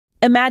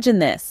Imagine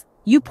this.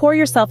 You pour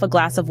yourself a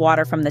glass of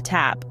water from the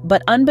tap,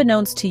 but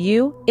unbeknownst to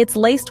you, it's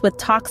laced with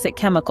toxic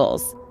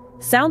chemicals.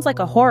 Sounds like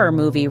a horror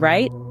movie,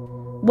 right?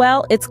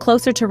 Well, it's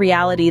closer to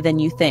reality than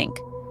you think.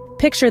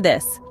 Picture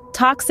this.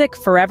 Toxic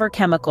forever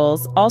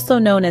chemicals, also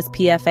known as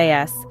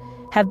PFAS,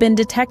 have been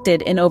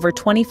detected in over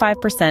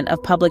 25%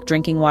 of public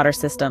drinking water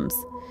systems.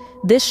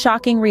 This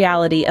shocking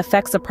reality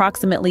affects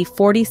approximately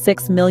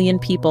 46 million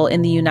people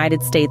in the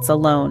United States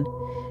alone.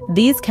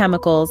 These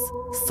chemicals,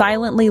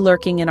 silently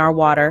lurking in our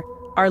water,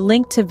 are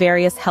linked to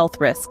various health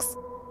risks.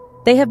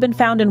 They have been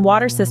found in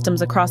water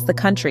systems across the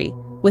country,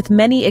 with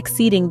many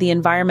exceeding the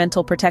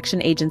Environmental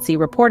Protection Agency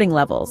reporting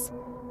levels.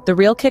 The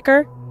real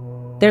kicker?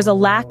 There's a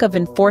lack of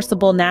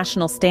enforceable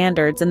national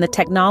standards, and the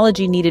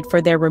technology needed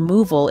for their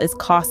removal is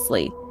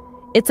costly.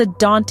 It's a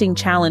daunting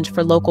challenge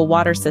for local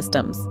water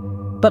systems.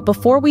 But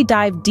before we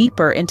dive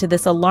deeper into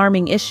this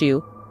alarming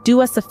issue, do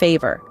us a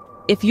favor.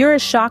 If you're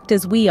as shocked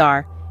as we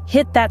are,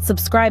 hit that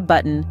subscribe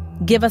button,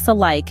 give us a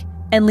like,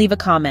 and leave a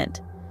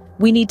comment.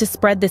 We need to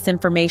spread this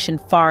information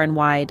far and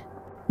wide.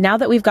 Now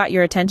that we've got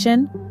your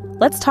attention,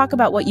 let's talk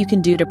about what you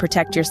can do to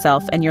protect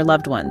yourself and your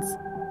loved ones.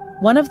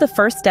 One of the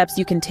first steps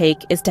you can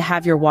take is to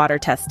have your water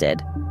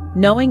tested.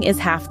 Knowing is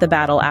half the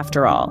battle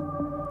after all.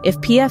 If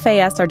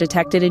PFAS are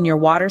detected in your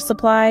water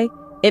supply,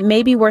 it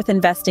may be worth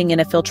investing in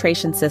a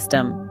filtration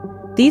system.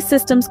 These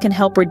systems can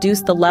help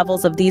reduce the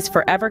levels of these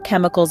forever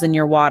chemicals in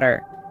your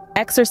water.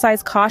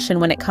 Exercise caution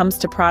when it comes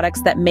to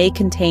products that may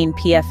contain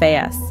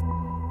PFAS.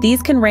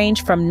 These can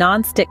range from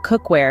non-stick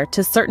cookware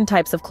to certain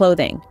types of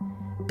clothing.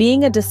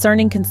 Being a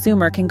discerning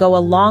consumer can go a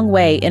long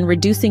way in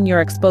reducing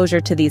your exposure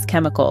to these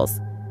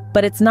chemicals.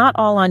 But it's not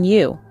all on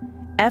you.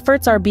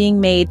 Efforts are being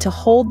made to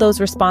hold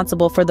those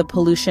responsible for the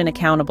pollution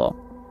accountable.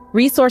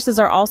 Resources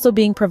are also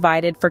being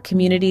provided for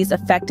communities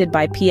affected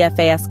by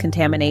PFAS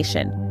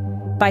contamination.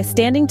 By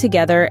standing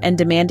together and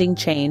demanding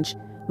change,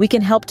 we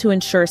can help to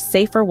ensure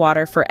safer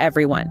water for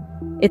everyone.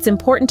 It's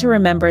important to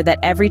remember that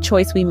every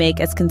choice we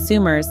make as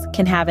consumers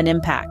can have an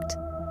impact.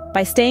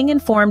 By staying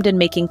informed and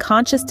making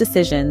conscious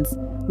decisions,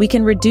 we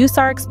can reduce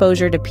our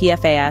exposure to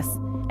PFAS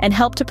and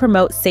help to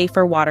promote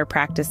safer water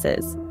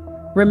practices.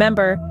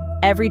 Remember,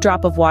 every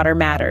drop of water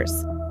matters,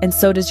 and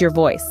so does your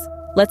voice.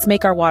 Let's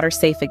make our water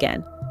safe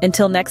again.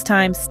 Until next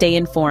time, stay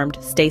informed,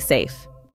 stay safe.